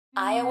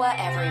Iowa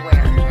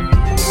Everywhere.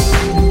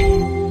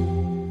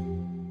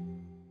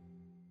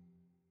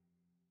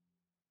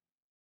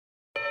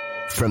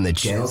 From the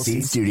Channel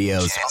Seed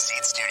Studios,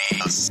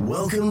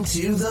 welcome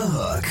to The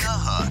Hook.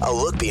 A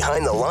look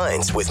behind the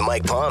lines with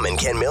Mike Palm and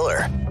Ken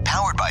Miller.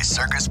 Powered by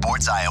Circa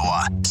Sports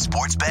Iowa.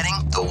 Sports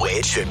betting the way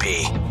it should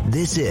be.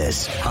 This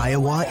is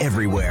Iowa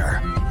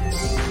Everywhere.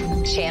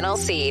 Channel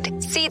Seed.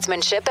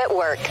 Seedsmanship at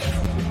work.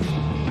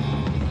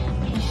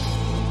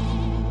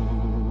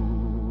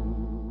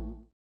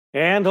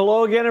 And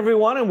hello again,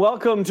 everyone, and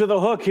welcome to The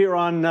Hook here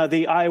on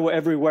the Iowa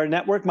Everywhere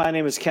Network. My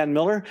name is Ken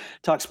Miller.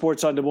 Talk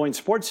sports on Des Moines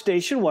Sports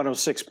Station,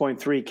 106.3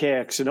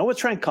 KXNO with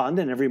Trent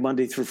Condon every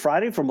Monday through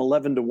Friday from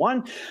 11 to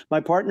 1. My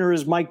partner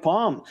is Mike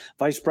Palm,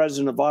 Vice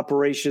President of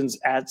Operations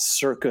at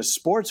Circa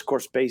Sports, of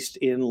course, based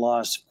in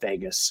Las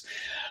Vegas.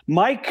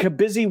 Mike, a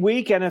busy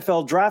week,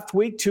 NFL Draft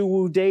Week,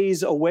 2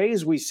 days away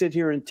as we sit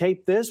here and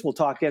tape this. We'll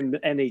talk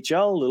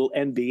NHL, a little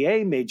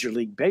NBA, Major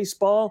League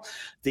Baseball.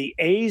 The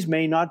A's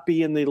may not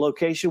be in the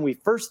location we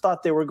first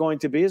thought they were going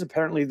to be, as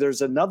apparently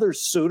there's another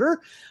suitor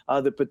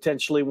that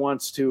potentially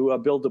wants to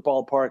build a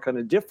ballpark on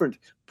a different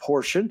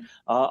portion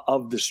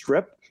of the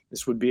Strip.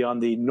 This would be on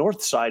the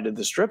north side of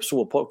the Strip, so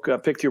we'll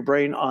pick your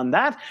brain on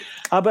that.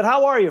 But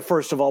how are you,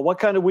 first of all? What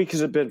kind of week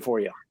has it been for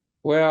you?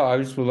 Well, I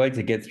just would like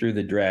to get through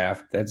the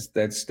draft.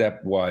 That's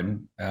step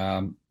one.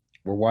 We're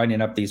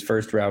winding up these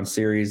first-round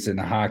series in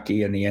the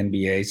hockey and the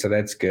NBA, so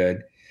that's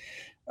good.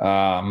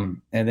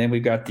 And then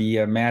we've got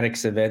the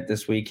Maddox event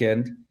this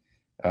weekend.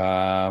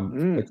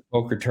 The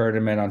poker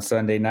tournament on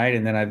Sunday night,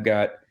 and then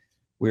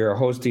we are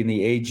hosting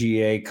the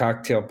AGA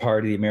cocktail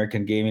party, the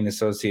American Gaming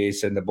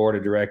Association, the board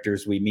of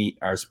directors. We meet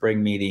our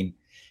spring meeting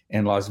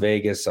in Las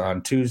Vegas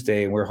on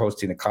Tuesday, and we're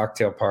hosting a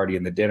cocktail party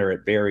and the dinner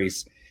at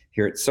Barry's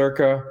here at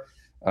Circa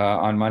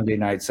on Monday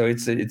night. So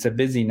it's a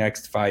busy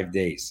next 5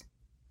 days.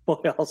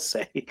 Well, I'll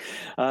say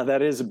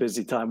that is a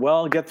busy time.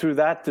 Well, get through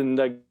that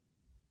and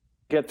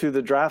get through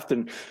the draft,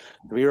 and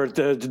we're at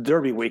the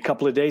Derby week,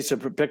 couple of days to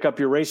pick up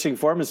your racing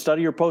form and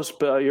study your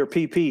your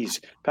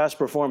PPs, past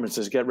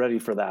performances. Get ready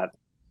for that.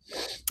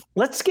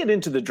 Let's get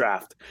into the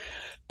draft,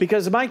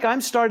 because Mike,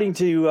 I'm starting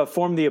to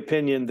form the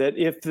opinion that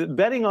if the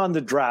betting on the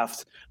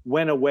draft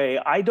went away,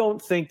 I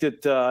don't think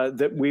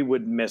that we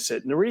would miss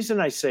it. And the reason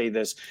I say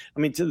this, I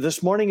mean,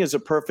 this morning is a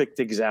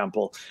perfect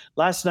example.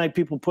 Last night,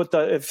 people put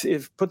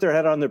their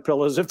head on their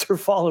pillows if they're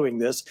following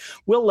this.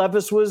 Will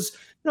Levis was,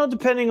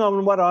 depending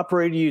on what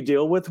operator you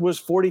deal with, was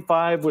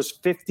 45, was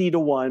 50 to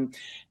 1.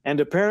 And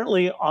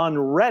apparently on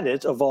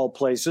Reddit, of all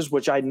places,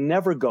 which I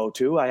never go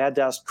to, I had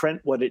to ask Trent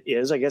what it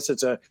is. I guess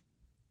it's a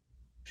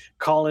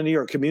colony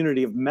or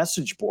community of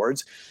message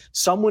boards.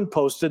 Someone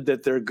posted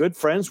that they're good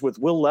friends with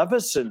Will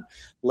Levis, and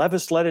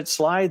Levis let it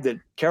slide that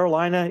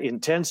Carolina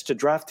intends to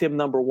draft him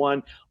number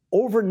 1.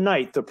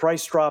 Overnight, the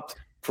price dropped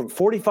from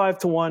 45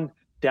 to 1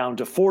 down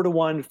to 4 to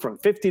 1, from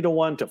 50 to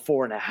 1 to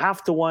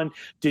 4.5 to 1.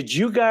 Did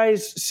you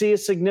guys see a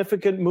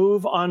significant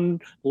move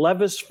on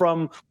Levis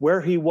from where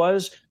he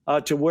was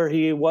to where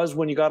he was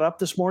when you got up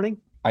this morning?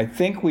 I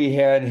think we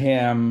had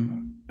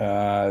him.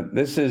 Now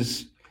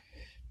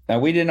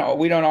we don't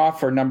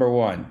offer number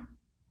 1.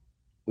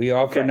 We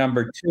offer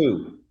number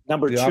 2. We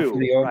offer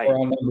the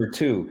overall number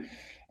 2.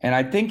 And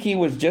I think he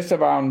was just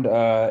around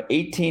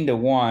 18 to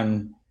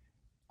 1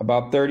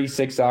 about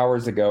 36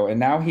 hours ago. And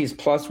now he's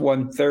plus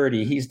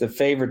 130. He's the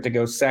favorite to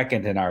go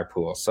second in our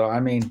pool. So, I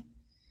mean,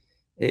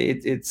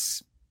 we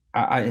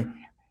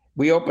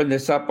opened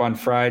this up on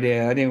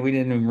Friday. We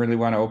didn't even really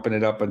want to open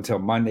it up until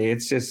Monday.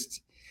 It's just,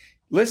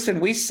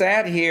 listen, we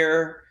sat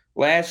here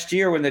last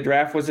year when the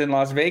draft was in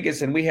Las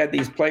Vegas, and we had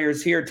these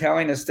players here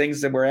telling us things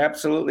that were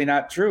absolutely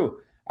not true.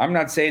 I'm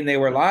not saying they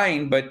were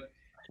lying, but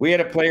we had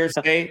a player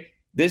say,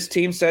 this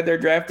team said they're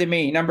drafting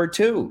me number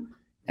 2.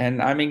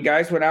 And I mean,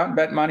 guys went out and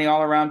bet money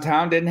all around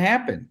town. Didn't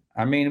happen.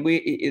 I mean,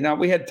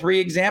 we had 3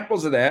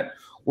 examples of that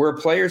where a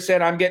player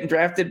said, I'm getting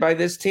drafted by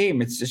this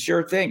team. It's a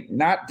sure thing.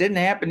 Didn't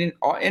happen in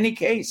any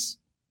case.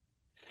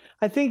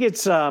 I think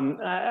it's.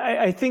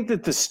 I think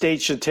that the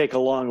state should take a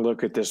long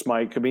look at this,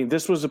 Mike. I mean,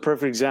 this was a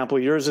perfect example.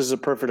 Yours is a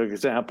perfect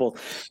example.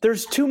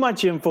 There's too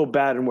much info,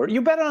 bad and worse.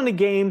 You bet on a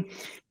game,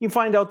 you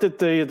find out that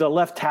the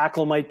left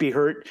tackle might be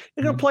hurt.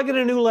 You're going to plug in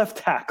a new left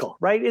tackle,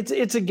 right?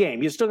 It's a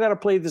game. You still got to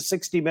play the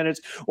 60 minutes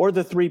or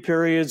the 3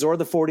 periods or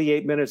the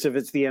 48 minutes if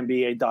it's the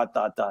NBA. ...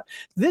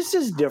 This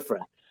is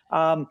different.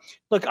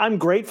 Look, I'm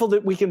grateful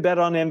that we can bet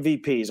on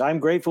MVPs. I'm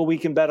grateful we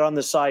can bet on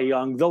the Cy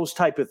Young, those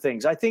type of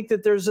things. I think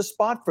that there's a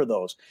spot for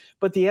those.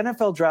 But the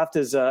NFL draft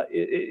is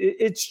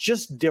it's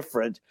just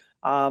different.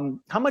 How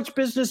much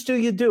business do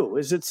you do?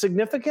 Is it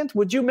significant?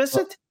 Would you miss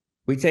it?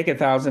 We take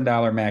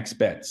 $1,000 max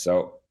bet.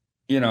 So,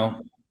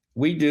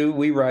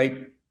 we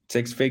write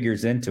 6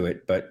 figures into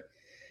it, but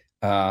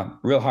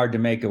real hard to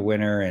make a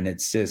winner. And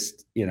it's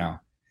just,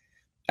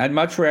 I'd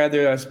much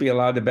rather us be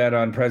allowed to bet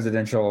on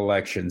presidential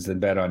elections than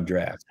bet on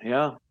drafts.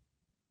 Yeah.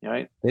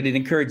 Right. They'd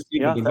encourage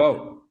people to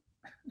vote.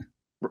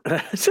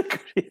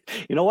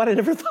 You know what? I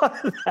never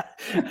thought of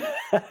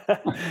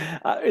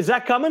that. Is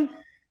that coming?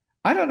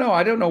 I don't know.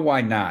 I don't know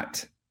why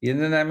not. You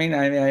know what I mean?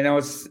 I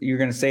know you're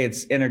going to say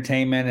it's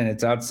entertainment and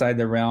it's outside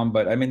the realm,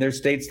 but I mean, there's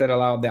states that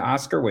allow the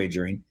Oscar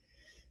wagering.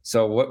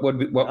 So what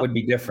would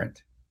be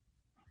different?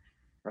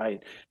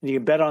 Right. You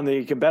can bet on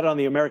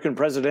the American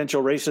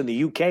presidential race in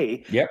the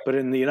UK, Yep. but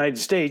in the United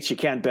States you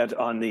can't bet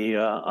on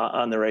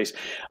the race.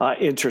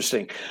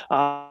 Interesting.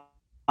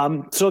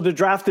 So the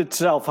draft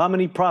itself, how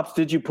many props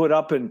did you put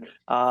up, and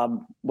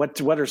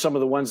what are some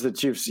of the ones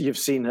that you've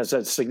seen has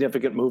had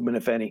significant movement,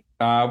 if any?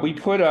 We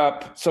put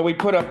up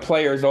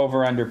players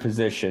over under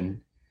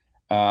position,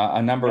 a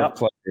number of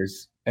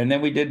players, and then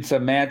we did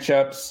some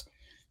matchups.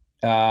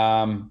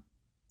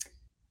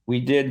 We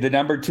did the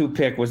number 2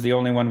 pick was the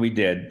only one we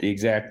did. The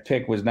exact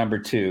pick was number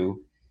 2.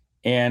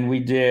 And we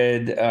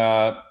did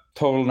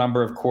total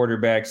number of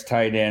quarterbacks,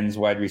 tight ends,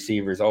 wide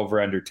receivers,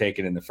 over under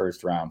taken in the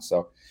first round.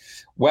 So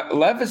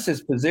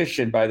Levis's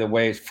position, by the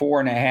way, is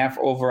 4.5,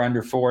 over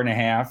under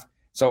 4.5.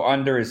 So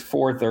under is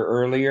 4th or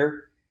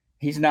earlier.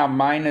 He's now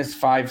minus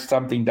 $5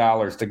 something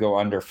to go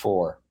under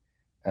 4.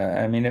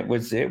 I mean,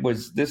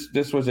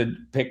 this was a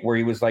pick where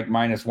he was like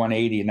minus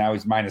 180, and now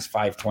he's minus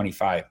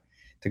 525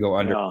 to go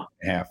under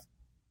 4.5.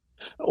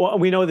 Well,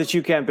 we know that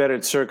you can't bet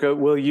at Circa.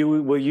 Will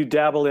you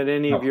dabble in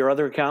any of your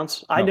other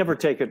accounts? No. I never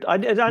take it. I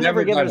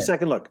never give it a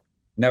second look.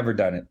 Never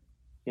done it.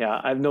 Yeah,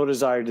 I have no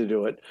desire to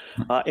do it.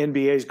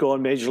 NBA's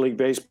going, Major League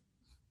Baseball,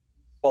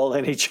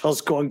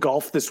 NHL's going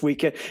golf this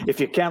weekend. If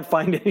you can't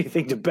find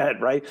anything to bet,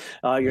 right,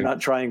 you're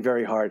not trying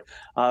very hard.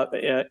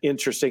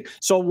 Interesting.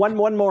 So one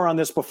more on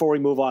this before we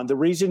move on. The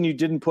reason you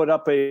didn't put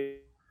up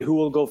who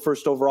will go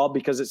first overall,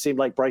 because it seemed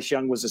like Bryce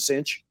Young was a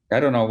cinch? I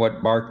don't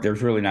know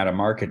there's really not a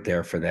market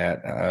there for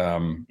that.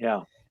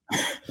 Yeah.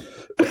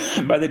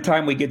 By the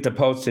time we get to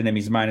posting him,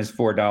 he's minus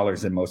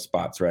 $4 in most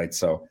spots, right?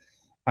 So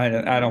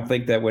I don't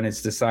think that when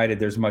it's decided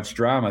there's much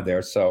drama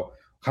there. So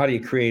how do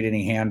you create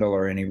any handle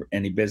or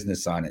any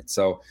business on it?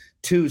 So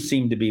 2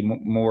 seem to be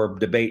more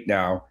debate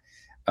now.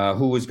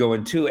 Who was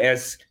going 2?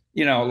 As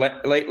you know,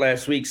 late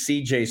last week,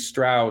 CJ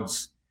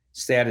Stroud's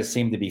status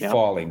seemed to be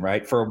falling,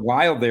 right? For a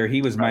while there,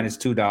 he was minus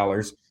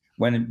 $2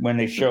 when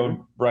they showed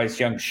Bryce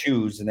Young's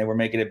shoes, and they were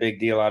making a big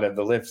deal out of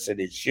the lifts in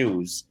his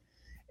shoes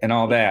and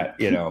all that,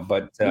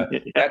 but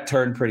that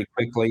turned pretty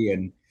quickly.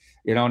 And,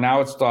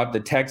 now it's thought the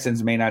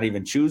Texans may not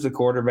even choose a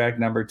quarterback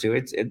number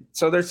 2.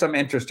 So there's some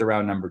interest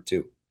around number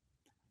 2.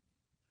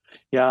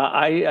 Yeah,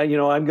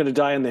 I'm going to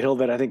die on the hill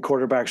that I think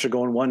quarterbacks are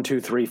going 1, 2,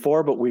 3,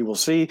 4, but we will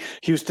see.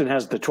 Houston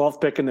has the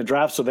 12th pick in the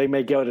draft, so they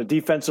may get a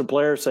defensive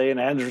player, say an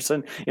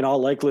Anderson, in all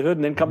likelihood,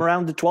 and then come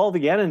around to 12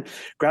 again and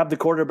grab the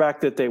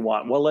quarterback that they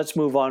want. Well, let's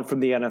move on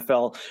from the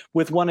NFL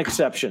with one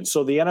exception.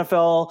 So the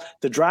NFL,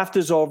 the draft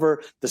is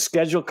over. The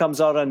schedule comes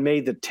out on May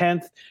the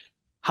 10th.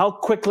 How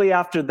quickly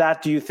after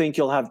that do you think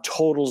you'll have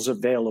totals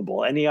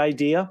available? Any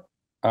idea?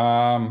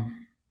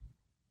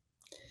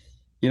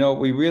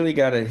 We really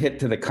got to hit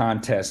to the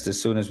contest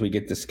as soon as we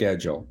get the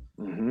schedule,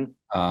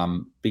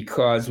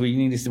 because we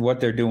need to see what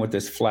they're doing with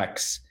this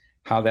flex,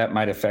 how that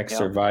might affect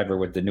Survivor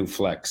with the new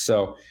flex.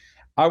 So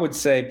I would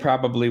say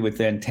probably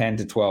within 10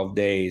 to 12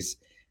 days,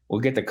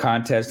 we'll get the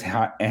contest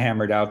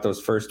hammered out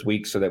those first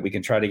weeks so that we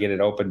can try to get it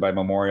open by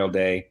Memorial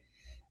Day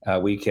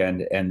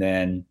weekend, and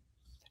then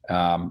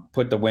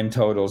put the win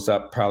totals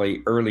up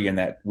probably early in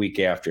that week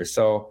after.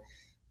 So,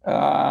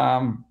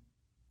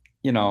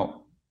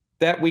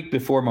 that week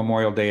before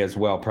Memorial Day as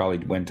well, probably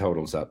win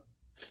totals up.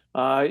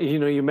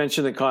 You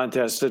mentioned the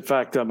contest. In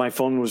fact, my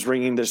phone was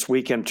ringing this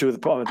weekend. 2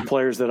 of the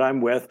players that I'm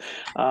with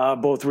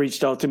both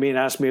reached out to me and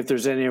asked me if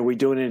there's any, are we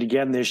doing it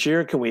again this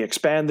year? Can we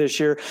expand this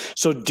year?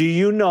 So do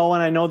you know,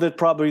 and I know that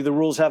probably the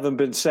rules haven't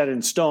been set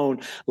in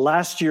stone.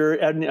 Last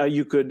year,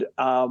 you could,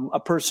 a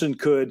person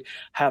could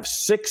have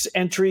 6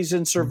 entries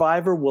in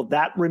Survivor. Will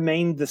that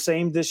remain the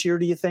same this year,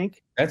 do you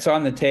think? That's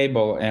on the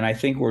table, and I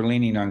think we're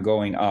leaning on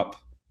going up.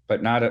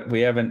 But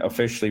we haven't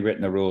officially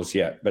written the rules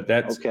yet. But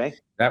that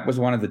was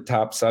one of the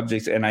top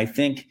subjects. And I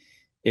think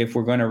if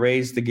we're going to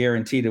raise the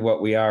guarantee to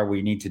what we are,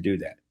 we need to do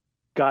that.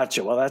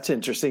 Gotcha. Well, that's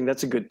interesting.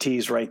 That's a good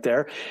tease right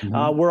there.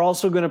 We're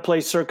also going to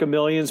play Circa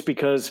Millions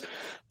because,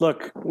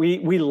 look,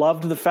 we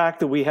loved the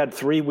fact that we had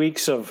 3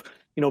 weeks of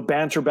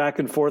banter back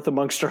and forth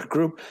amongst our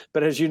group.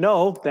 But as you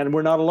know, then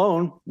we're not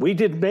alone. We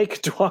didn't make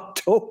it to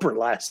October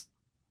last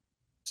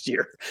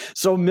year.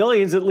 So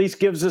Millions at least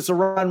gives us a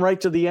run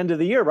right to the end of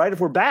the year, right? If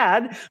we're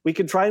bad, we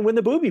can try and win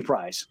the booby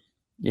prize.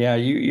 Yeah,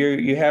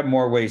 you have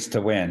more ways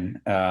to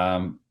win.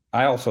 I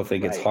also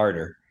think it's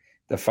harder.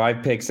 The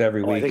 5 picks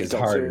every week is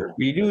harder.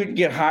 You do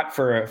get hot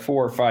for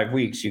 4 or 5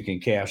 weeks, you can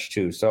cash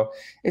too. So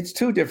it's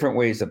 2 different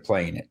ways of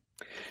playing it.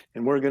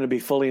 And we're going to be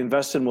fully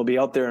invested. We'll be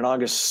out there in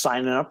August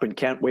signing up and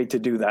can't wait to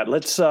do that.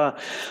 Let's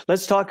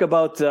talk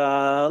about,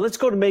 let's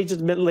go to Major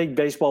League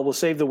Baseball. We'll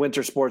save the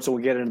winter sports and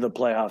we'll get into the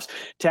playoffs.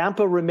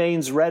 Tampa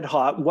remains red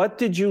hot. What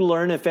did you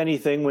learn, if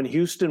anything, when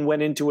Houston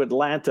went into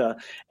Atlanta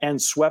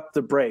and swept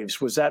the Braves?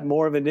 Was that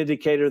more of an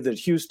indicator that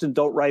Houston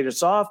don't write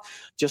us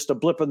off? Just a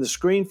blip on the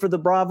screen for the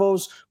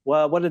Bravos?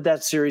 Well, what did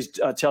that series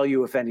tell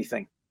you, if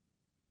anything?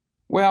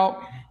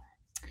 Well,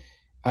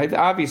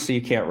 Obviously,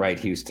 you can't write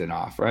Houston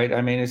off, right?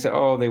 I mean, it's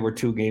they were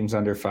 2 games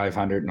under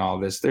 500 and all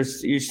this.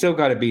 You still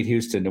got to beat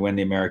Houston to win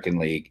the American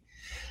League.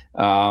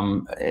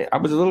 I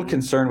was a little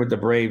concerned with the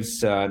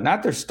Braves,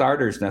 not their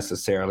starters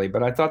necessarily,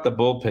 but I thought the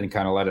bullpen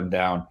kind of let them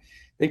down.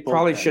 They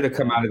probably should have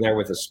come out of there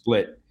with a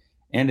split.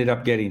 Ended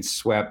up getting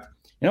swept.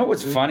 You know what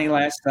was funny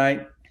last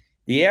night?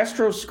 The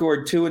Astros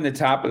scored 2 in the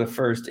top of the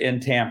first in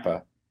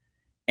Tampa.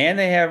 And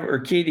they have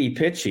Urquidy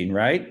pitching,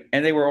 right?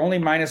 And they were only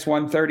minus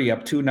 130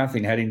 up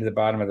 2-0 heading to the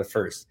bottom of the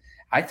first.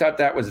 I thought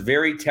that was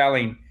very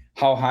telling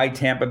how high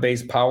Tampa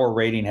Bay's power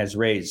rating has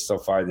raised so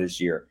far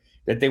this year.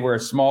 That they were a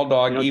small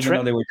dog, even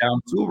though they were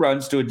down 2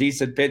 runs to a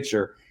decent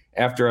pitcher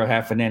after a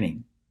half an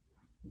inning.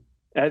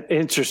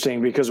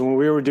 Interesting, because when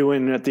we were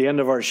doing at the end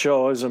of our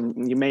show, as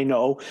you may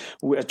know,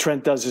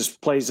 Trent does his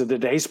plays of the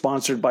day,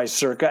 sponsored by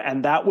Circa,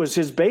 and that was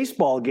his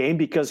baseball game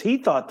because he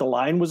thought the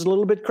line was a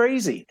little bit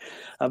crazy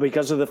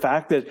because of the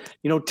fact that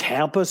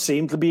Tampa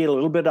seemed to be a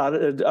little bit out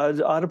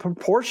of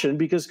proportion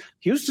because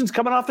Houston's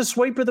coming off a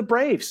sweep of the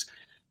Braves.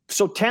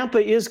 So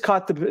Tampa is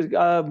caught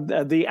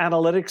the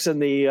analytics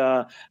and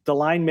the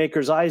line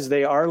makers' eyes.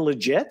 They are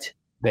legit.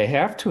 They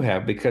have to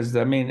have because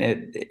the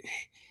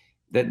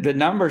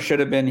number should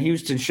have been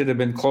Houston should have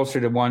been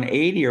closer to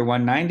 180 or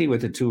 190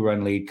 with a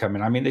 2-run lead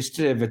coming. I mean, they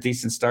still have a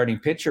decent starting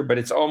pitcher, but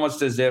it's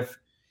almost as if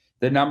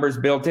the numbers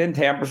built in.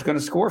 Tampa's going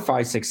to score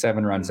 5, 6,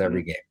 7 runs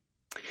every game.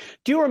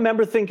 Do you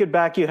remember thinking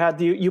back?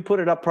 You put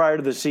it up prior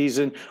to the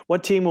season.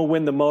 What team will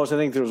win the most? I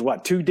think there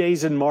was 2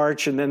 days in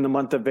March and then the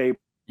month of April.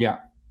 Yeah.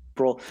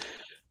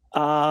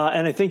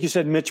 And I think you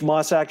said Mitch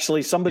Moss.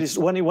 Actually,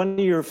 one of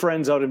your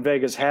friends out in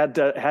Vegas had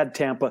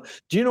Tampa.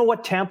 Do you know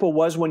what Tampa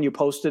was when you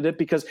posted it?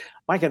 Because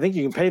Mike, I think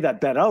you can pay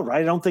that bet out,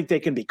 right? I don't think they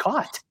can be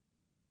caught.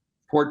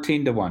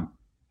 14-1.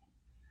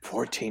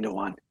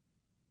 14-1.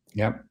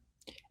 Yep.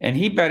 And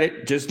he bet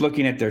it just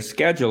looking at their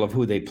schedule of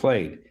who they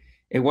played.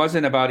 It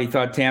wasn't about he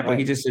thought Tampa. Right.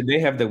 He just said they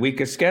have the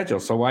weakest schedule,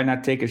 so why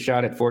not take a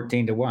shot at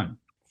 14-1?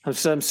 I'm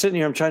sitting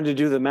here, I'm trying to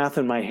do the math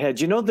in my head.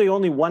 The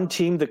only one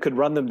team that could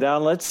run them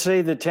down, let's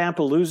say that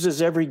Tampa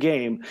loses every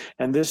game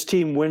and this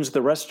team wins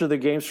the rest of the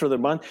games for the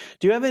month.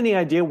 Do you have any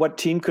idea what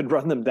team could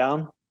run them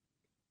down?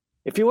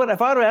 If I would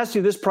have asked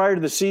you this prior to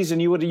the season,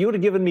 you would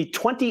have given me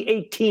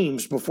 28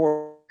 teams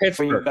before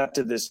you got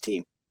to this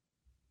team.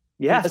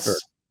 Yes. Pittsburgh.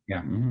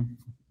 Yeah. Mm-hmm.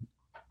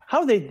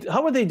 How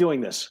are they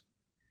doing this?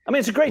 I mean,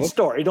 it's a great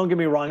story. Don't get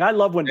me wrong. I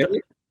love when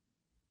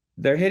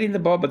they're hitting the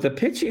ball, but the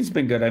pitching's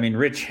been good. I mean,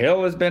 Rich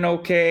Hill has been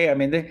okay. I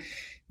mean,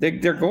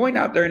 they're going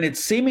out there, and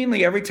it's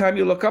seemingly every time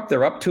you look up,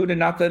 they're up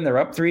 2-0, they're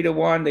up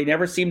 3-1. They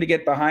never seem to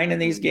get behind in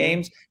these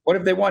games. What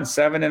if they won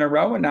 7 in a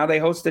row, and now they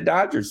host the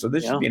Dodgers? So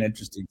this should be an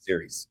interesting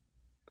series.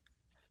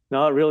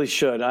 No, it really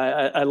should.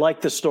 I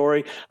like the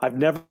story. I've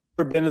never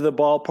been to the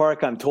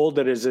ballpark. I'm told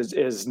that it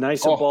is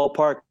nice a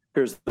ballpark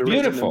as there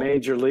is in the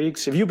major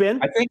leagues. Have you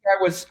been? I think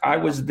I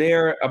was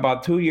there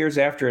about 2 years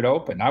after it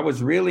opened. I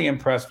was really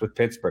impressed with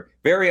Pittsburgh.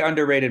 Very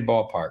underrated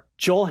ballpark.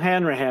 Joel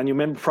Hanrahan,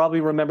 you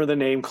probably remember the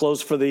name,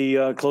 closed for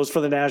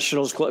the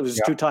Nationals, was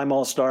a 2-time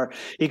All-Star.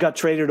 He got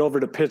traded over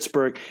to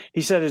Pittsburgh.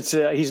 He said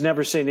he's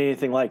never seen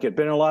anything like it.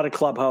 Been in a lot of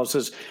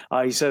clubhouses.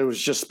 He said it was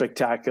just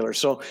spectacular.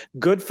 So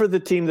good for the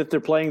team that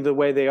they're playing the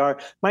way they are.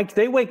 Mike,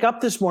 they wake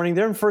up this morning,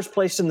 they're in first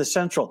place in the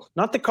Central.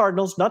 Not the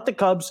Cardinals, not the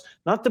Cubs,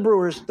 not the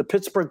Brewers, the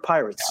Pittsburgh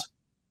Pirates.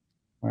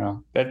 Yeah.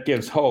 Well, that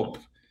gives hope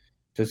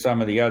to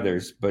some of the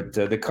others. But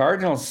the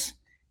Cardinals,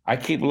 I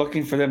keep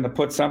looking for them to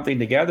put something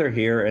together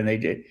here, and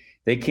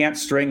they can't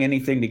string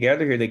anything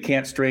together here. They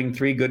can't string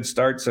 3 good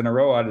starts in a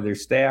row out of their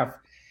staff.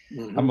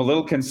 Mm-hmm. I'm a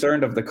little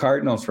concerned of the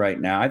Cardinals right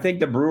now. I think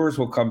the Brewers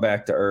will come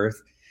back to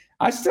earth.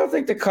 I still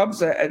think the Cubs,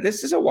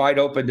 this is a wide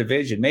open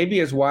division,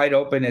 maybe as wide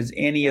open as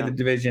any of the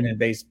division in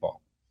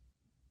baseball.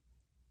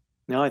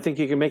 No, I think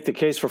you can make the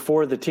case for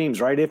 4 of the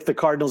teams, right? If the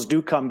Cardinals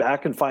do come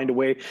back and find a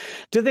way.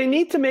 Do they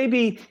need to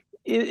maybe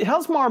 –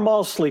 how's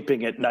Marmol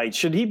sleeping at night?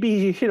 Should he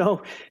be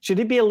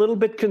a little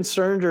bit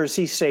concerned, or is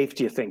he safe,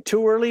 do you think?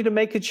 Too early to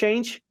make a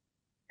change?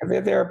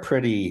 They're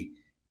pretty,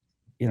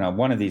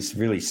 one of these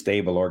really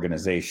stable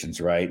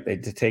organizations, right?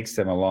 It takes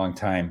them a long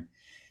time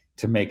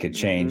to make a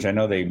change. Mm-hmm. I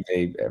know they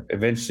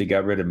eventually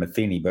got rid of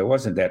Matheny, but it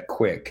wasn't that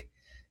quick.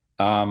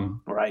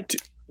 Right.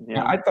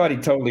 Yeah. I thought he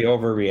totally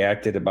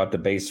overreacted about the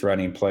base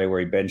running play where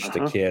he benched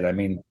the kid. I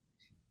mean,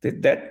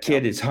 that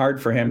kid is hard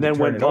for him to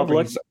turn it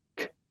over.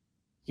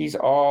 He's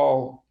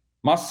all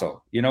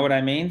muscle. You know what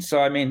I mean?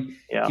 So, I mean,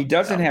 he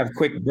doesn't have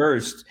quick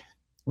bursts.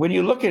 When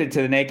you look at it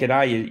to the naked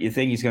eye, you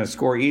think he's going to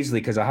score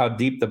easily because of how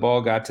deep the ball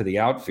got to the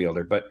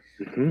outfielder. But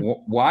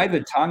why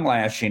the tongue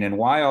lashing and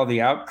why all the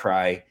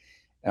outcry?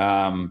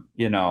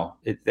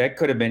 That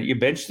could have been, you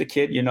bench the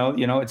kid,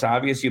 it's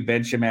obvious you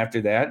bench him after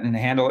that and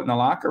handle it in the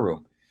locker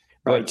room.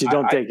 But right, you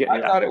don't take it. I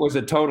thought it was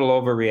a total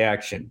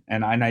overreaction,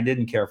 and I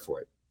didn't care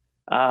for it.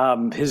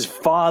 His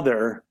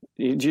father,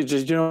 did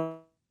you know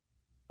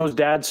his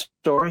dad's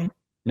story?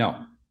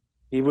 No.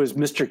 He was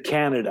Mr.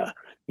 Canada.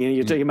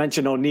 You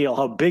mentioned O'Neill,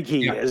 how big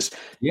he is.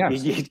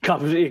 Yes.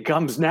 It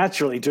comes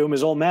naturally to him.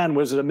 His old man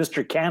was a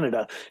Mr.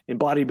 Canada in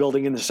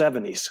bodybuilding in the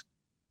 70s.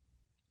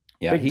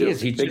 Yeah, Big he dude,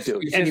 is. big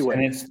dude. He's Anyway.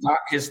 and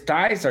his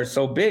thighs are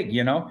so big,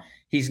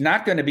 he's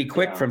not going to be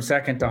quick from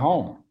second to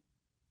home.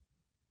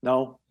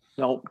 No,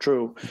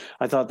 true.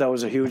 I thought that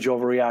was a huge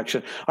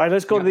overreaction. All right,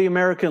 let's go to the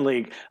American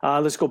League.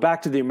 Let's go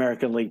back to the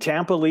American League.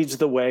 Tampa leads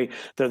the way.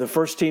 They're the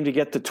first team to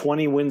get to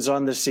 20 wins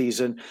on the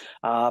season.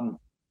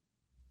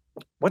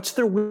 What's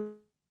their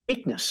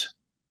weakness?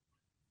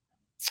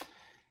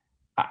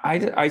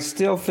 I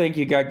still think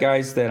you got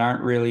guys that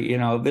aren't really,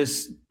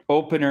 this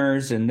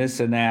openers and this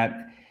and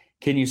that.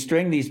 Can you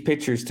string these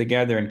pitchers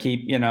together and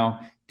keep,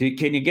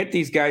 can you get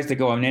these guys to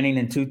go an inning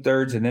and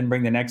 2/3 and then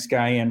bring the next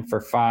guy in for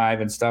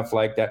 5 and stuff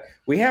like that?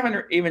 We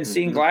haven't even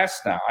seen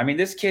Glass now. I mean,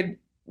 this kid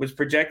was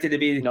projected to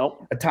be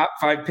a top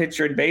 5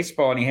 pitcher in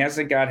baseball, and he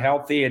hasn't got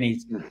healthy. And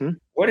he's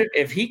what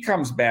if he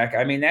comes back?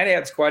 I mean, that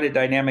adds quite a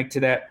dynamic to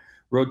that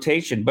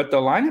rotation. But the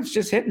lineup's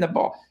just hitting the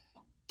ball.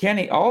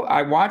 Kenny,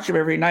 I watch him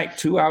every night,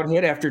 2-out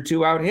hit after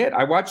 2-out hit.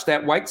 I watched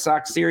that White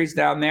Sox series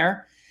down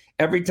there.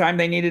 Every time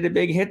they needed a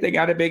big hit, they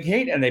got a big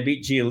hit, and they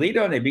beat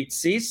Giolito and they beat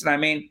Cease. And I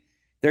mean,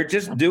 they're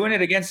just doing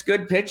it against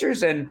good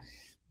pitchers, and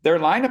their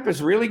lineup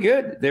is really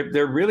good.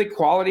 They're really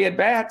quality at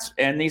bats,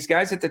 and these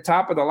guys at the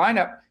top of the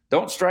lineup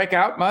don't strike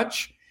out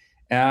much,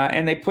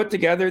 and they put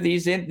together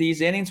these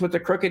innings with the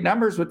crooked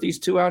numbers with these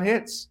 2-out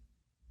hits.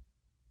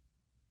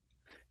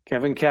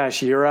 Kevin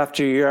Cash, year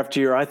after year after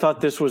year. I thought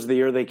this was the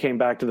year they came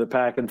back to the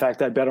pack. In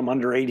fact, I bet them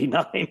under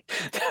 89.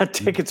 That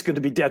ticket's going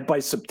to be dead by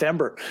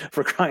September,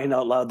 for crying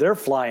out loud. They're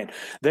flying.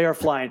 They are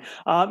flying.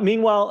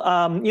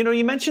 Meanwhile,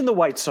 you mentioned the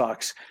White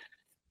Sox.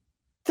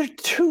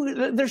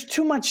 There's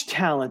too much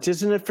talent,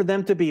 isn't it, for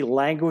them to be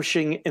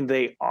languishing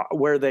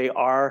where they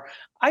are?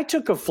 I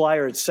took a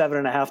flyer at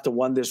 7.5 to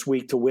 1 this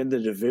week to win the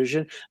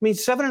division. I mean,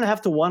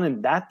 7.5 to 1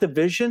 in that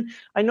division.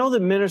 I know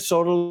that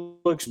Minnesota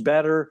looks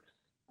better.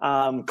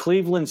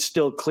 Cleveland's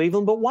still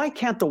Cleveland, but why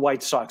can't the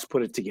White Sox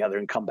put it together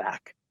and come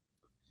back?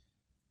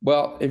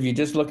 Well, if you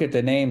just look at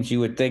the names, you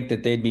would think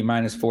that they'd be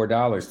minus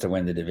 $4 to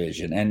win the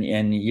division.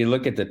 And you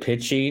look at the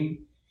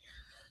pitching.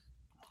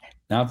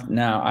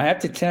 Now I have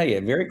to tell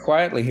you, very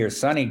quietly here,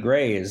 Sonny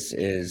Gray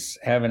is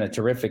having a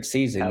terrific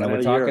season.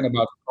 We're talking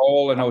about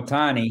Cole and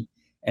Ohtani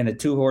and a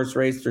 2-horse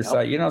race for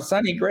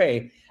Sonny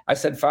Gray. I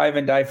said 5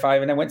 and die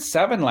 5, and I went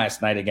 7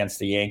 last night against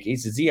the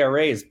Yankees. His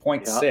ERA is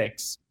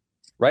 0.6.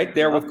 Right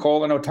there with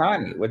Cole and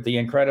Ohtani with the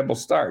incredible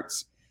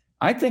starts.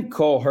 I think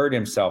Cole hurt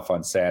himself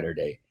on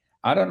Saturday.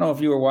 I don't know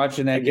if you were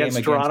watching that game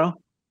against Toronto.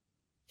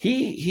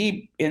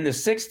 He in the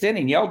 6th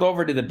inning yelled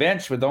over to the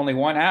bench with only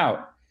 1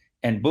 out,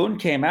 and Boone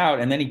came out,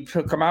 and then he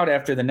took him out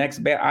after the next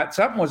bat.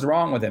 Something was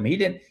wrong with him.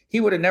 He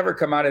would have never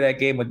come out of that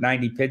game with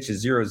 90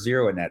 pitches,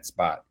 0-0 in that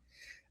spot.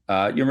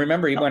 You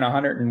remember he went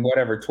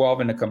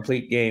 12 in a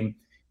complete game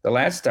the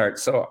last start.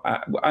 So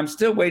I'm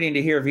still waiting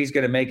to hear if he's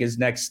going to make his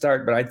next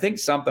start, but I think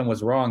something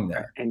was wrong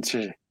there. And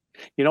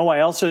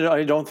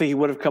I don't think he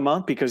would have come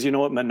out, because you know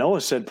what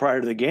Manoah said prior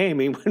to the game.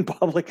 He went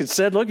public and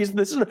said, look,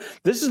 this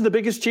is the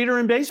biggest cheater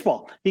in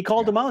baseball. He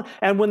called him out.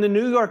 And when the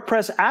New York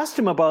press asked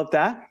him about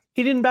that,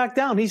 he didn't back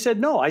down. He said,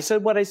 no, I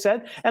said what I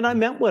said, and I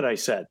meant what I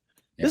said.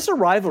 Yeah. This is a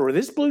rivalry.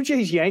 This Blue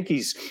Jays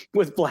Yankees,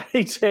 with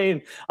Vladdy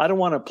saying, I don't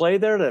want to play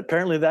there.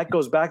 Apparently that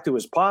goes back to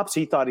his pops.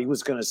 He thought he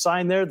was going to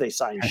sign there. They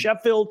signed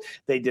Sheffield.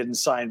 They didn't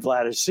sign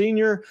Vladdy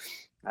Sr.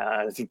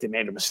 I think they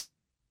made a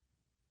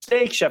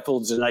mistake.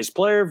 Sheffield's a nice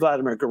player.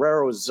 Vladimir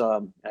Guerrero is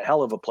a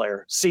hell of a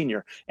player,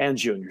 senior and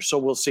junior. So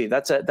we'll see.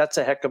 That's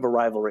a heck of a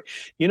rivalry.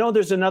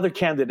 There's another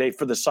candidate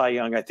for the Cy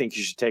Young I think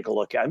you should take a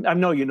look at. I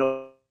know you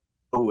know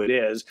who it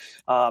is.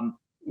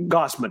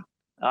 Gausman.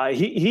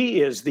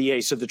 He is the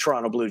ace of the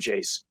Toronto Blue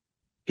Jays.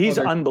 He's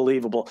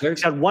unbelievable.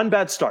 He's had 1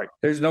 bad start.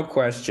 There's no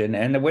question.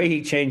 And the way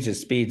he changed his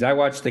speeds, I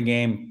watched the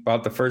game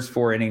about the first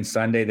 4 innings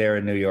Sunday there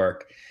in New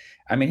York.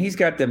 I mean, he's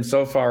got them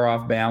so far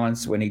off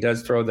balance when he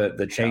does throw the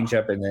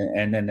changeup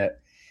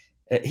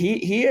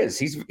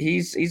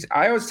he's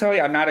I always tell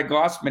you, I'm not a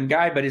Gausman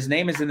guy, but his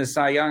name is in the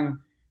Cy Young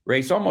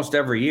race almost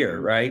every year,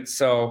 right?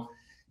 So,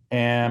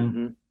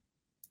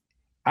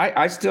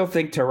 I still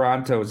think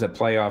Toronto is a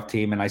playoff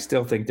team, and I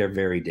still think they're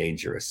very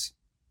dangerous.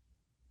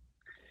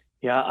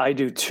 Yeah, I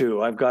do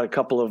too. I've got a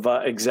couple of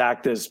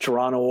exactas: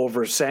 Toronto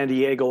over San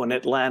Diego and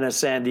Atlanta,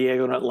 San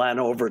Diego and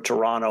Atlanta over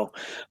Toronto.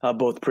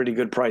 Both pretty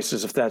good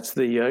prices if that's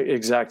the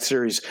exact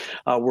series,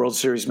 World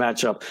Series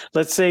matchup.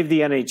 Let's save the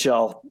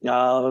NHL.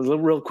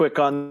 Real quick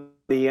on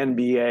the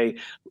NBA.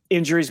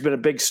 Injury's been a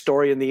big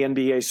story in the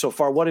NBA so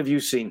far. What have you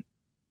seen?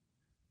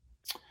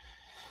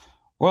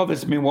 Well,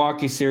 this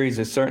Milwaukee series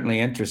is certainly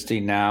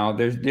interesting now.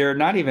 They're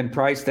not even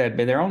priced that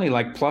big. They're only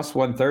like plus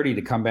 130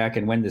 to come back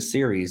and win the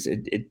series.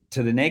 It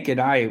to the naked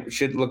eye, it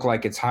should look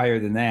like it's higher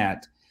than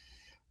that.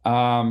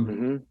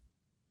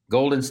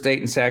 Golden State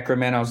and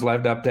Sacramento's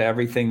lived up to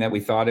everything that we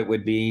thought it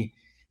would be.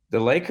 The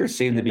Lakers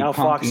seem to be now punking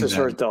Fox is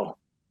them. hurt, though.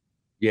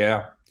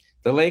 Yeah.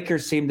 The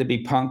Lakers seem to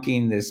be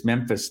punking this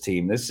Memphis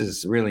team. This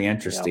is really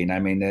interesting.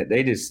 I mean,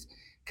 they just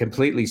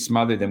completely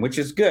smothered them, which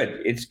is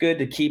good. It's good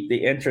to keep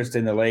the interest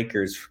in the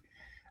Lakers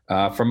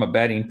from a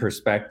betting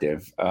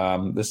perspective.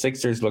 The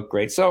Sixers look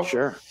great. So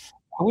sure.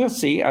 We'll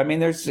see. I mean,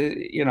 there's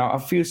a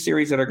few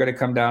series that are going to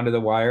come down to the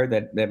wire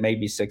that may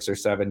be 6 or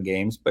 7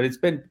 games, but it's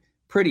been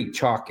pretty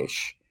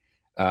chalkish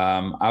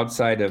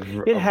outside of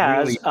It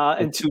has really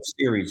and 2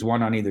 series,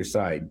 one on either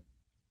side.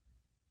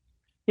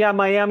 Yeah,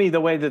 Miami,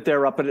 the way that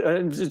they're up.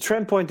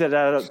 Trent pointed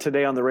out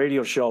today on the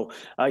radio show,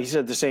 he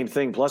said the same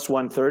thing, plus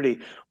 130.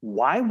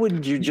 Why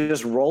wouldn't you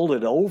just roll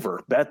it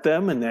over, bet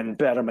them, and then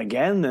bet them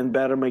again, then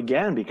bet them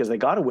again, because they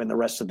got to win the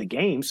rest of the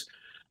games.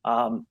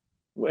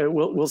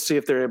 We'll see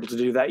if they're able to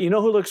do that. You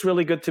know who looks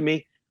really good to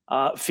me?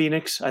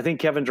 Phoenix. I think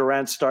Kevin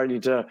Durant's starting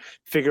to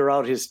figure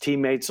out his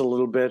teammates a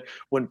little bit.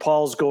 When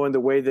Paul's going the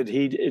way that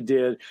he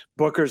did,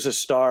 Booker's a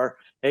star.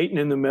 Ayton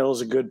in the middle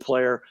is a good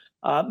player.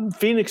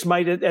 Phoenix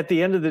might, at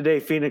the end of the day,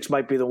 Phoenix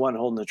might be the one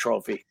holding the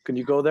trophy. Can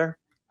you go there?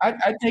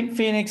 I think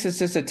Phoenix is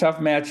just a tough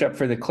matchup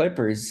for the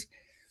Clippers.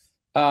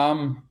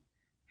 I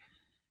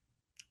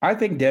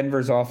think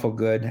Denver's awful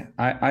good.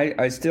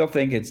 I still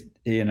think it's,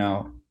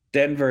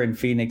 Denver and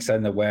Phoenix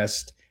on the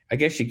West. I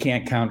guess you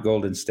can't count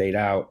Golden State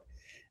out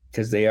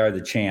because they are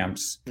the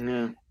champs.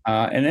 Yeah.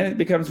 And then it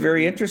becomes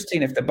very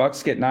interesting if the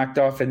Bucks get knocked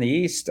off in the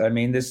East. I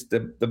mean,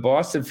 the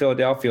Boston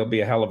Philadelphia will be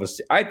a hell of a.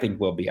 I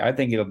think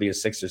it'll be a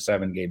 6 or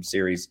 7 game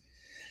series.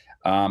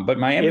 But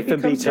Miami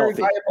becomes very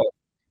viable.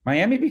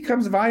 Miami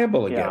becomes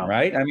viable again,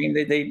 right? I mean,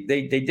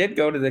 they did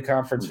go to the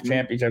conference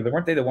championship.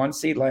 Weren't they the 1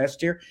 seed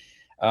last year?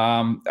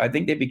 I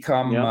think they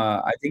become.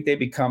 I think they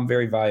become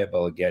very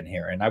viable again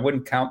here, and I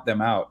wouldn't count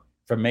them out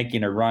from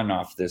making a run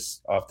off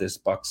this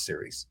Bucks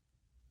series.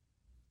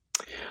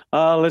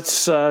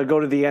 Let's go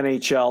to the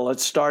NHL.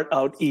 Let's start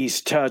out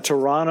east.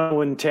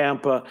 Toronto and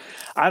Tampa.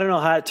 I don't know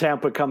how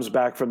Tampa comes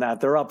back from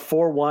that. They're up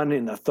 4-1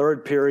 in the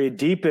third period,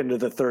 deep into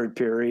the third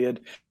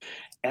period.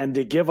 And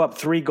to give up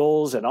 3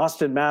 goals, and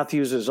Austin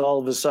Matthews has all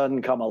of a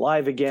sudden come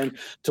alive again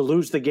to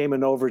lose the game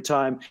in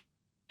overtime.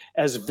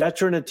 As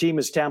veteran a team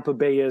as Tampa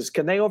Bay is,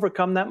 can they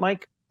overcome that,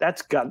 Mike?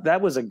 That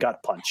was a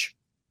gut punch.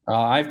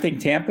 I think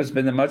Tampa's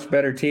been the much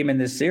better team in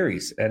this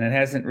series, and it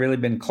hasn't really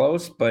been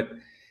close, but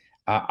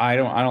I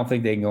don't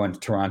think they can go into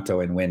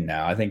Toronto and win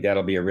now. I think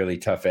that'll be a really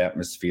tough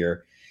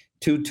atmosphere.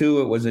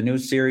 2-2, it was a new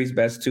series,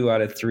 best 2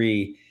 out of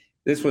 3.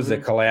 This was a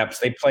collapse.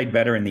 They played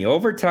better in the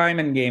overtime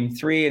in game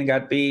 3 and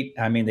got beat.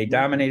 I mean, they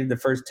dominated the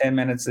first 10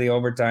 minutes of the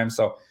overtime.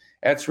 So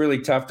that's really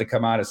tough to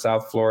come out of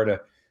South Florida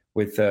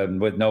with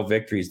no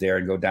victories there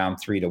and go down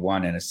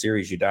 3-1 in a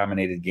series. You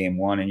dominated game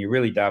 1 and you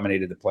really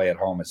dominated the play at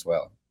home as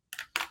well.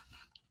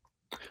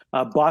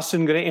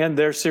 Boston going to end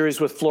their series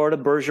with Florida.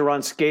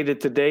 Bergeron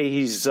skated today.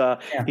 He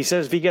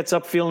says if he gets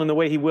up feeling the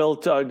way he will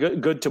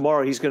good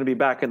tomorrow, he's going to be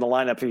back in the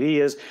lineup. If he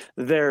is,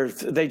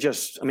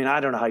 I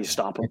don't know how you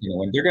stop them.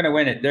 They're going to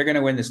win it. They're going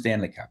to win the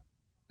Stanley Cup.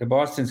 The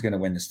Boston's going to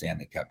win the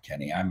Stanley Cup,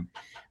 Kenny.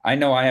 I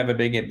know I have a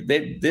big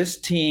this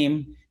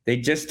team, they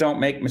just don't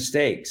make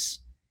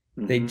mistakes.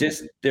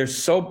 They're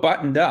so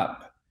buttoned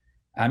up.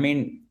 I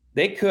mean,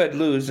 they could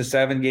lose a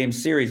 7-game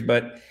series,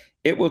 but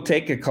it will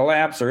take a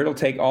collapse, or it'll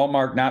take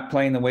Allmark not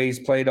playing the way he's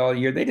played all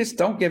year. They just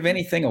don't give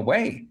anything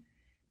away.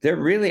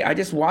 I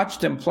just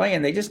watched them play,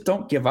 and they just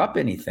don't give up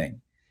anything.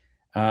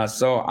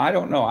 So I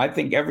don't know. I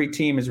think every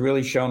team has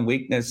really shown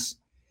weakness.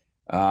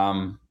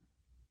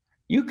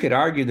 You could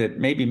argue that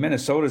maybe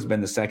Minnesota's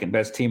been the second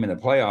best team in the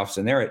playoffs,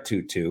 and they're at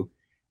 2-2.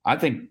 I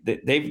think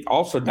that they've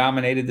also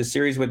dominated the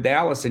series with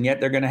Dallas, and yet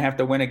they're going to have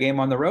to win a game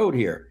on the road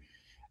here.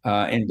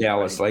 In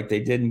Dallas, like they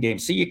did in game.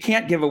 See, you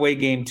can't give away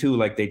game 2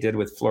 like they did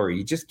with Fleury.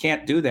 You just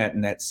can't do that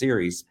in that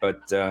series. But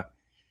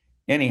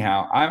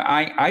anyhow,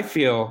 I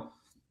feel,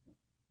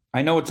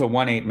 I know it's a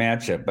 1-8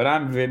 matchup, but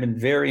I've been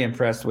very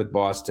impressed with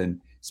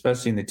Boston,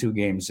 especially in the 2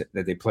 games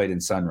that they played in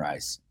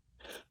Sunrise.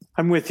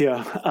 I'm with you.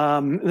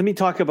 Let me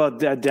talk about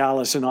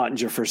Dallas and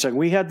Ottinger for a second.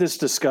 We had this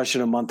discussion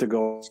a month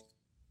ago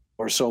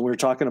or so. We were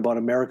talking about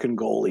American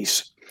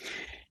goalies.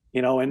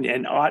 And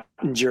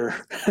Ottinger,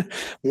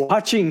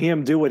 watching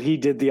him do what he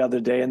did the other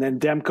day, and then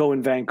Demko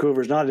in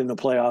Vancouver's not in the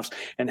playoffs,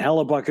 and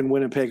Hellebuck in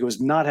Winnipeg who's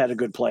not had a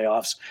good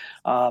playoffs.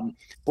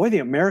 The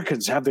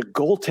Americans have the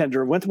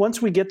goaltender.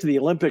 Once we get to the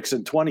Olympics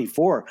in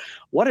 2024,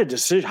 what a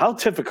decision. How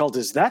difficult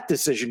is that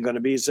decision going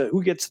to be? Is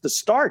who gets the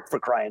start, for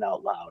crying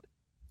out loud?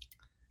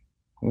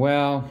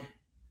 Well,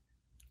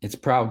 it's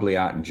probably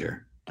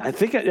Ottinger. I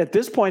think at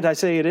this point, I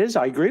say it is.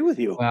 I agree with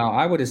you. Well,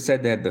 I would have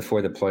said that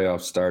before the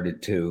playoffs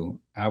started, too.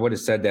 I would have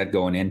said that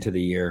going into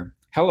the year.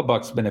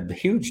 Hellebuck's been a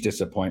huge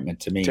disappointment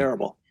to me.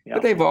 Terrible. Yeah.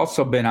 But they've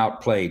also been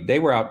outplayed. They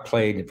were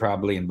outplayed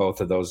probably in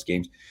both of those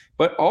games.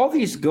 But all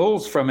these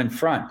goals from in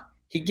front,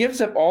 he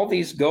gives up all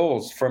these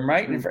goals from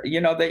right in front.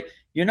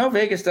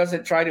 Vegas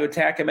doesn't try to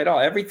attack him at all.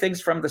 Everything's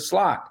from the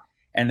slot.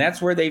 And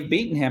that's where they've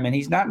beaten him, and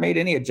he's not made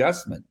any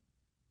adjustment.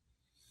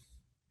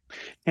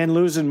 And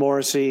losing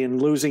Morrissey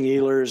and losing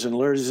Ehlers and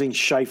losing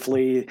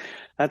Scheifele,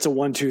 that's a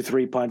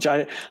 1-2-3 punch.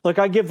 I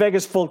give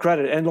Vegas full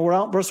credit. And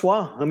Laurent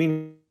Brossoit, I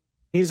mean,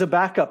 he's a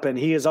backup, and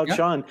he has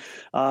outshone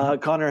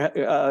Connor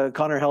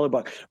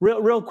Hellebuck.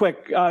 Real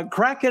quick,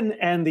 Kraken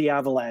and the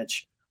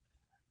Avalanche.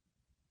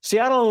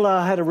 Seattle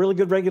had a really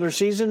good regular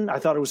season. I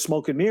thought it was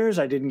smoke and mirrors.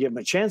 I didn't give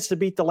them a chance to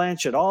beat the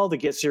Lanch at all.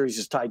 The series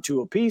is tied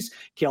 2 apiece.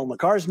 Cale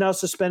Makar's now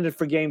suspended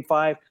for Game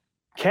 5.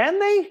 Can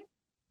they?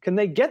 Can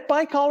they get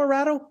by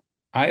Colorado?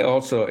 I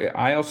also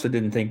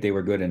didn't think they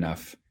were good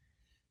enough.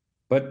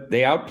 But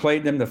they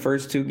outplayed them the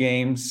first 2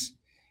 games.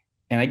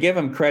 And I give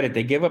them credit.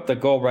 They gave up the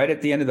goal right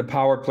at the end of the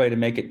power play to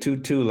make it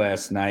 2-2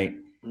 last night.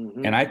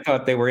 Mm-hmm. And I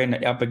thought they were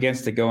up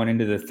against it going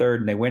into the third,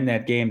 and they win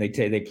that game. They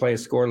play a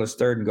scoreless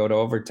third and go to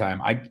overtime.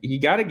 You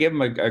got to give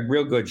them a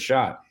real good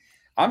shot.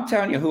 I'm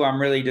telling you who I'm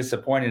really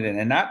disappointed in,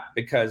 and not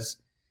because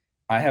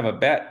I have a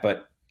bet,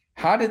 but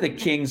how did the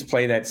Kings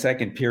play that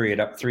second period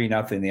up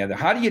 3-0 the other?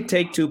 How do you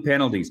take 2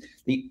 penalties?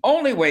 The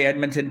only way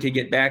Edmonton could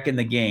get back in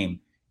the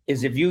game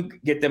is if you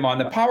get them on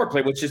the power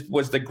play, which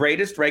was the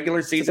greatest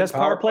regular season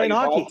power play in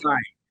all time,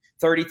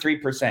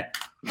 33%. Right.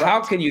 How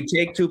can you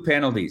take 2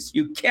 penalties?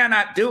 You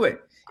cannot do it.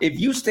 If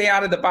you stay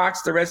out of the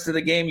box the rest of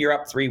the game, you're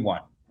up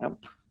 3-1.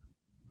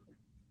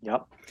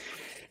 Yep.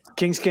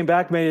 Kings came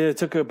back,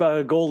 took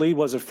a goal lead.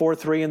 Was it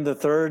 4-3 in the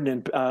third?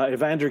 And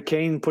Evander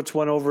Kane puts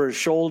one over his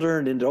shoulder,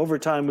 and into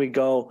overtime we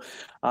go.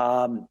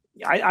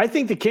 I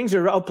think the Kings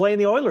are outplaying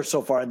the Oilers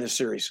so far in this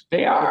series.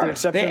 They are.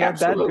 They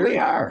absolutely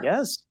are.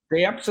 Yes,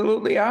 they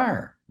absolutely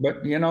are.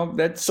 But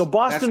that's so.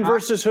 Boston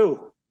versus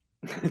who?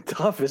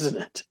 Tough, isn't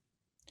it?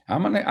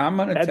 I'm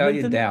gonna tell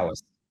you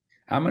Dallas.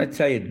 I'm gonna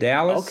tell you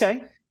Dallas.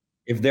 Okay.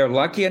 If they're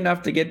lucky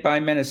enough to get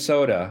by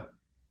Minnesota,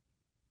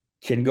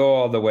 can go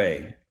all the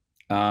way.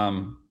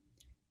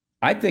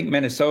 I think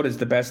Minnesota is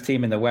the best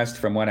team in the West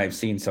from what I've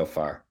seen so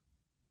far.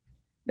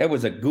 That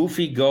was a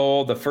goofy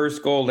goal, the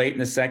first goal late in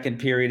the second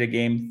period of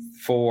Game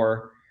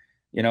 4.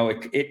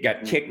 It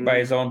got kicked by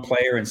his own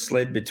player and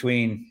slid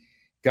between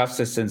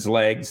Gustafsson's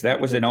legs. That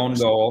was an own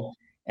goal.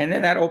 And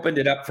then that opened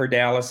it up for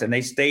Dallas, and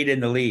they stayed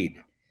in the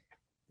lead.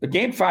 The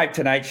Game 5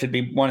 tonight should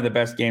be one of the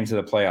best games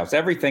of the playoffs.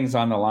 Everything's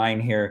on the line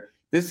here.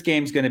 This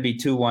game's going to be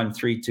 2-1,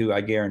 3-2.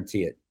 I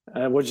guarantee it.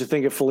 What did you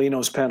think of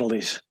Foligno's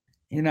penalties?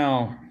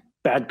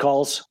 Bad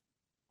calls.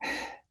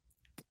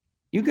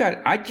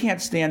 I can't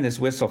stand this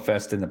whistle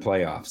fest in the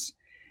playoffs.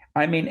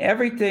 I mean,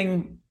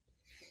 everything,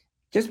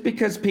 just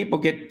because people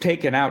get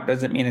taken out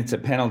doesn't mean it's a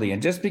penalty.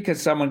 And just because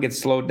someone gets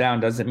slowed down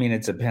doesn't mean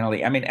it's a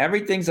penalty. I mean,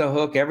 everything's a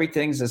hook.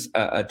 Everything's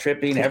a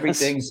tripping.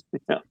 Everything's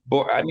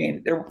I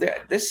mean,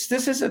 this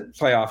isn't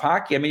playoff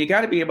hockey. I mean, you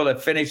got to be able to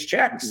finish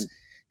checks. Mm-hmm.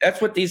 That's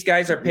what these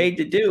guys are paid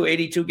to do,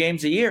 82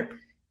 games a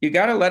year. You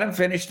got to let them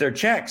finish their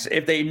checks.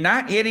 If they're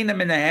not hitting them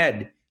in the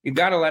head, you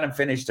got to let them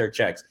finish their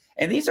checks.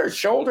 And these are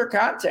shoulder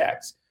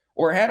contacts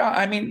or head on.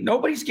 I mean,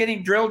 nobody's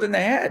getting drilled in the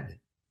head.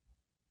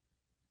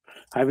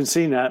 I haven't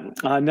seen that.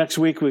 Next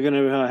week, we're going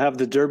to have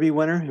the Derby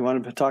winner. You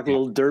want to talk a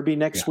little Derby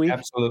next week?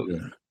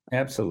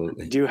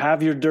 Absolutely. Do you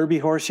have your Derby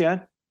horse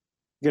yet?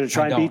 You're going to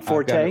try and beat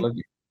Forte?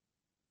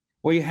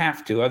 Well, you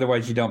have to.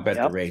 Otherwise, you don't bet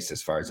the race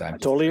as far as I'm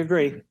concerned. Totally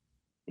agree.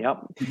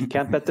 Yep.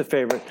 Can't bet the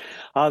favorite.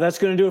 That's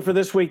going to do it for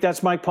this week.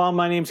 That's Mike Palm.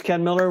 My name's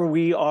Ken Miller.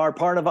 We are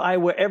part of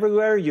Iowa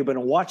Everywhere. You've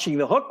been watching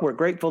The Hook. We're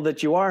grateful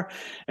that you are.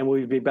 And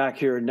we'll be back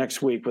here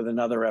next week with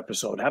another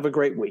episode. Have a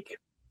great week.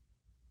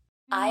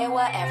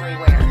 Iowa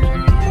Everywhere.